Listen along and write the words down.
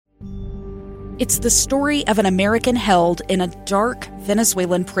It's the story of an American held in a dark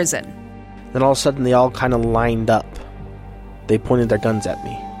Venezuelan prison. Then all of a sudden they all kind of lined up. They pointed their guns at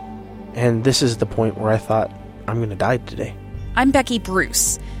me. And this is the point where I thought, I'm going to die today. I'm Becky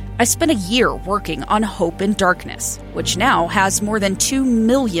Bruce. I spent a year working on Hope in Darkness, which now has more than 2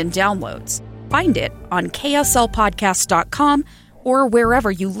 million downloads. Find it on kslpodcast.com or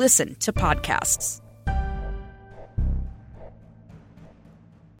wherever you listen to podcasts.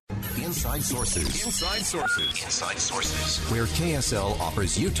 Inside Sources. Inside Sources. Inside Sources. Where KSL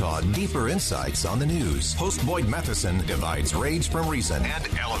offers Utah deeper insights on the news. Host Boyd Matheson divides rage from reason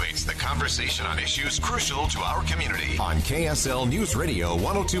and elevates the conversation on issues crucial to our community. On KSL News Radio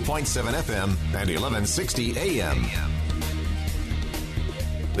 102.7 FM and 1160 AM.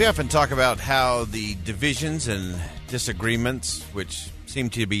 We often talk about how the divisions and disagreements, which seem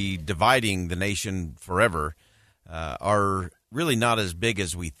to be dividing the nation forever, are really not as big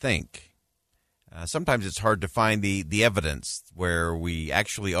as we think. Sometimes it's hard to find the evidence where we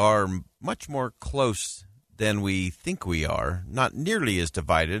actually are much more close than we think we are, not nearly as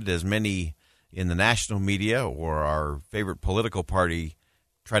divided as many in the national media or our favorite political party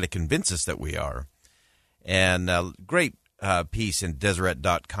try to convince us that we are. And a great piece in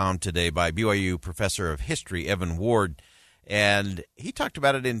Deseret.com today by BYU professor of history, Evan Ward, and he talked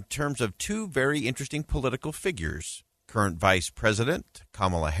about it in terms of two very interesting political figures, current Vice President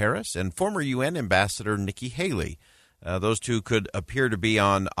Kamala Harris and former UN Ambassador Nikki Haley. Those two could appear to be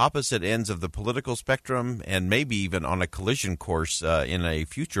on opposite ends of the political spectrum and maybe even on a collision course in a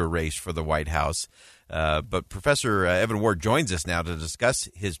future race for the White House. But Professor Evan Ward joins us now to discuss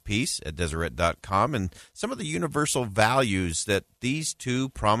his piece at Deseret.com and some of the universal values that these two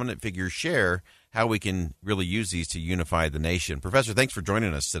prominent figures share, how we can really use these to unify the nation. Professor, thanks for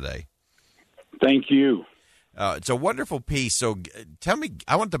joining us today. Thank you. It's a wonderful piece. So tell me,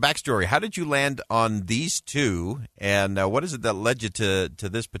 I want the backstory. How did you land on these two, and what is it that led you to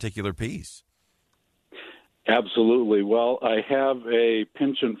this particular piece? Absolutely. Well, I have a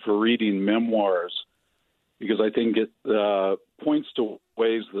penchant for reading memoirs because I think it points to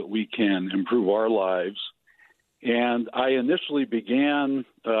ways that we can improve our lives. And I initially began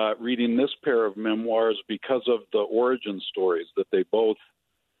reading this pair of memoirs because of the origin stories, that they both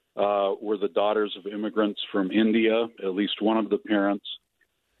were the daughters of immigrants from India, at least one of the parents.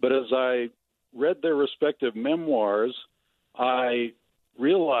 But as I read their respective memoirs, I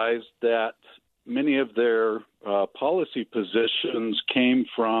realized that many of their policy positions came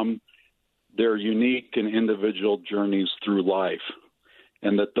from their unique and individual journeys through life,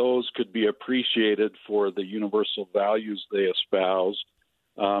 and that those could be appreciated for the universal values they espouse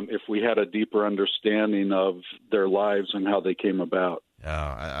if we had a deeper understanding of their lives and how they came about.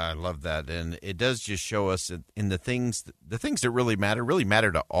 I love that, and it does just show us in the things that really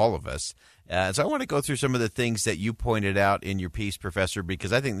matter to all of us. So I want to go through some of the things that you pointed out in your piece, Professor,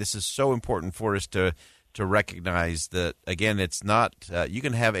 because I think this is so important for us to recognize that, again, it's not you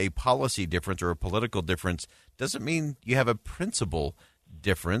can have a policy difference or a political difference. Doesn't mean you have a principle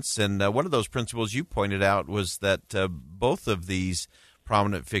difference. And one of those principles you pointed out was that both of these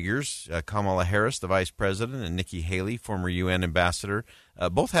prominent figures, Kamala Harris, the vice president, and Nikki Haley, former UN ambassador,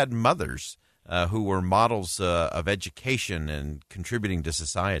 both had mothers who were models of education and contributing to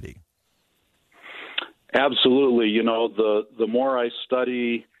society. Absolutely. You know, the more I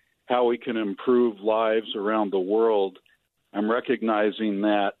study how we can improve lives around the world, I'm recognizing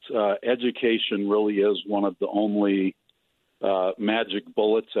that education really is one of the only magic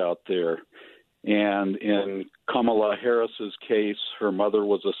bullets out there. And in Kamala Harris's case, her mother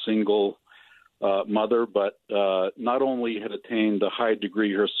was a single mother, but not only had attained a high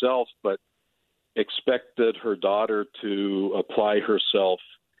degree herself, but expected her daughter to apply herself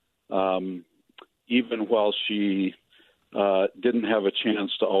even while she didn't have a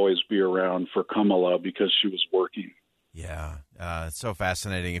chance to always be around for Kamala because she was working. Yeah, it's so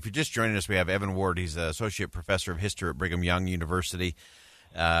fascinating. If you're just joining us, we have Evan Ward. He's an associate professor of history at Brigham Young University.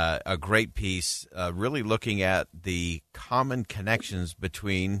 A great piece, really looking at the common connections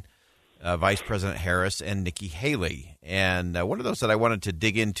between Vice President Harris and Nikki Haley. And one of those that I wanted to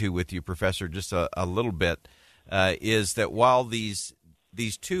dig into with you, Professor, just a little bit, is that while these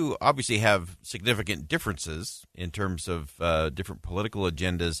two obviously have significant differences in terms of different political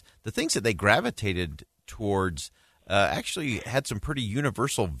agendas, the things that they gravitated towards actually had some pretty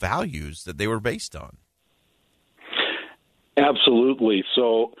universal values that they were based on. Absolutely.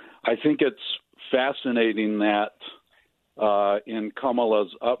 So I think it's fascinating that in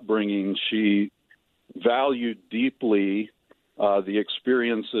Kamala's upbringing, she valued deeply the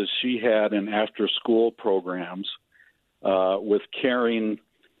experiences she had in after-school programs with caring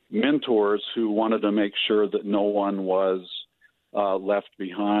mentors who wanted to make sure that no one was left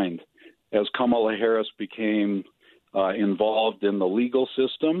behind. As Kamala Harris became involved in the legal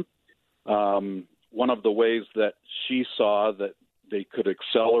system, one of the ways that she saw that they could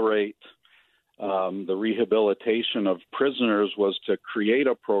accelerate the rehabilitation of prisoners was to create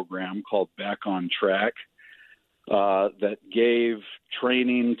a program called Back on Track that gave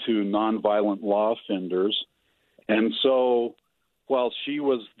training to nonviolent law offenders. And so while she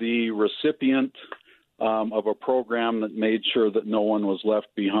was the recipient of a program that made sure that no one was left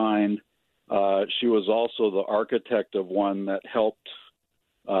behind, she was also the architect of one that helped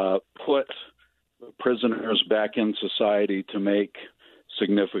put prisoners back in society to make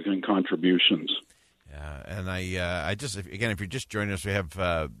significant contributions. Yeah, and I just, again, if you're just joining us, we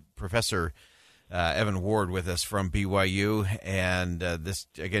have Professor Evan Ward with us from BYU, and this,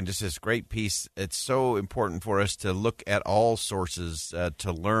 again, just this great piece. It's so important for us to look at all sources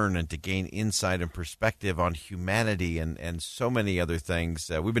to learn and to gain insight and perspective on humanity and so many other things.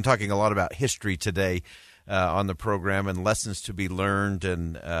 We've been talking a lot about history today on the program and lessons to be learned,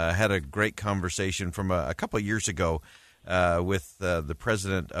 and had a great conversation from a couple of years ago with the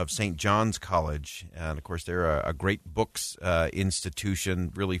president of St. John's College. And, of course, they're a great books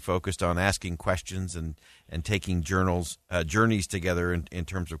institution, really focused on asking questions and taking journeys together in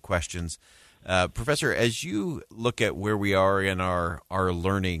terms of questions. Professor, as you look at where we are in our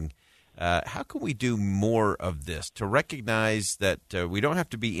learning, how can we do more of this to recognize that we don't have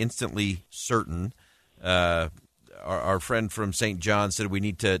to be instantly certain? Our friend from St. John said we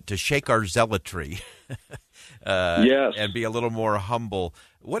need to shake our zealotry. Yes. And be a little more humble.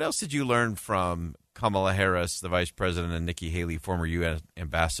 What else did you learn from Kamala Harris, the vice president, and Nikki Haley, former U.S.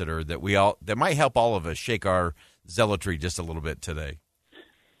 ambassador, that might help all of us shake our zealotry just a little bit today?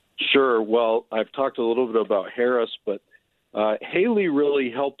 Sure. Well, I've talked a little bit about Harris, but Haley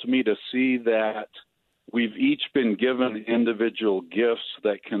really helped me to see that we've each been given individual gifts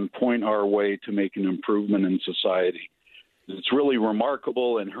that can point our way to make an improvement in society. It's really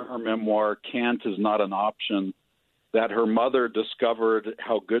remarkable in her memoir, Can't Is Not an Option, that her mother discovered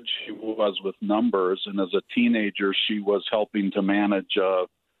how good she was with numbers. And as a teenager, she was helping to manage a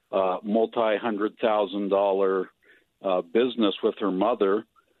multi-$100,000 business with her mother,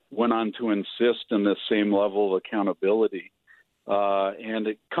 went on to insist in this same level of accountability. And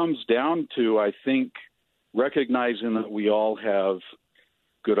it comes down to, I think, recognizing that we all have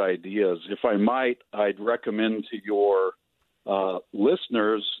good ideas. If I might, I'd recommend to your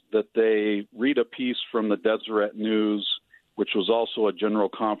listeners that they read a piece from the Deseret News, which was also a general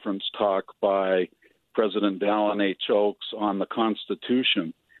conference talk by President Dallin H. Oaks on the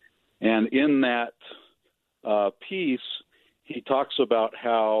Constitution. And in that piece, he talks about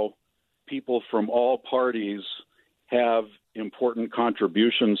how people from all parties have important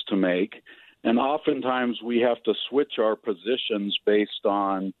contributions to make. And oftentimes we have to switch our positions based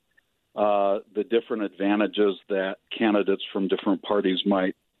on the different advantages that candidates from different parties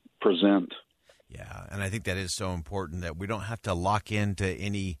might present. Yeah, and I think that is so important that we don't have to lock into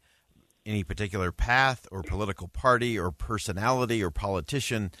any particular path or political party or personality or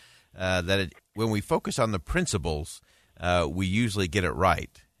politician. When we focus on the principles, we usually get it right.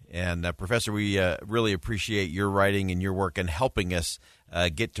 And Professor, we really appreciate your writing and your work in helping us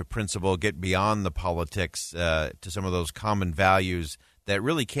get to principle, get beyond the politics, to some of those common values that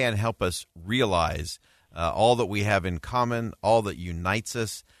really can help us realize all that we have in common, all that unites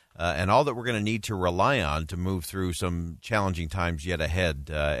us, and all that we're going to need to rely on to move through some challenging times yet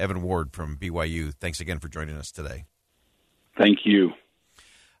ahead. Evan Ward from BYU, thanks again for joining us today. Thank you.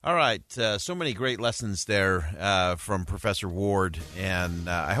 All right, so many great lessons there from Professor Ward, and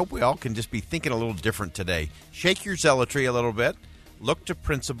I hope we all can just be thinking a little different today. Shake your zealotry a little bit, look to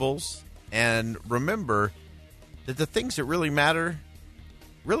principles, and remember that the things that really matter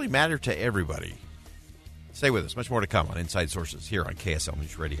to everybody. Stay with us. Much more to come on Inside Sources here on KSL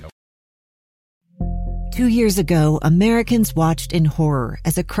News Radio. 2 years ago, Americans watched in horror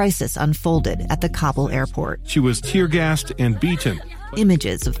as a crisis unfolded at the Kabul airport. She was tear-gassed and beaten.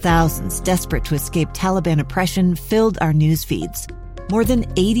 Images of thousands desperate to escape Taliban oppression filled our news feeds. More than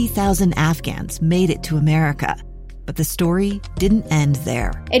 80,000 Afghans made it to America. But the story didn't end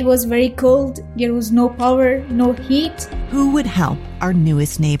there. It was very cold. There was no power, no heat. Who would help our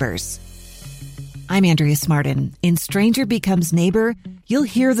newest neighbors? I'm Andrea Smartin. In Stranger Becomes Neighbor, you'll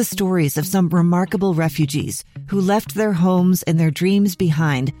hear the stories of some remarkable refugees who left their homes and their dreams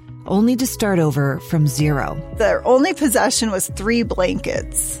behind, only to start over from zero. Their only possession was 3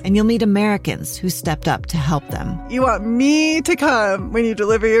 blankets. And you'll meet Americans who stepped up to help them. You want me to come when you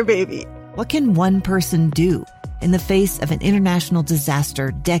deliver your baby. What can one person do? in the face of an international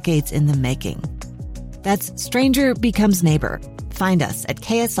disaster decades in the making. That's Stranger Becomes Neighbor. Find us at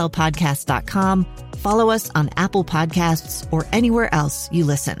kslpodcast.com. Follow us on Apple Podcasts or anywhere else you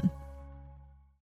listen.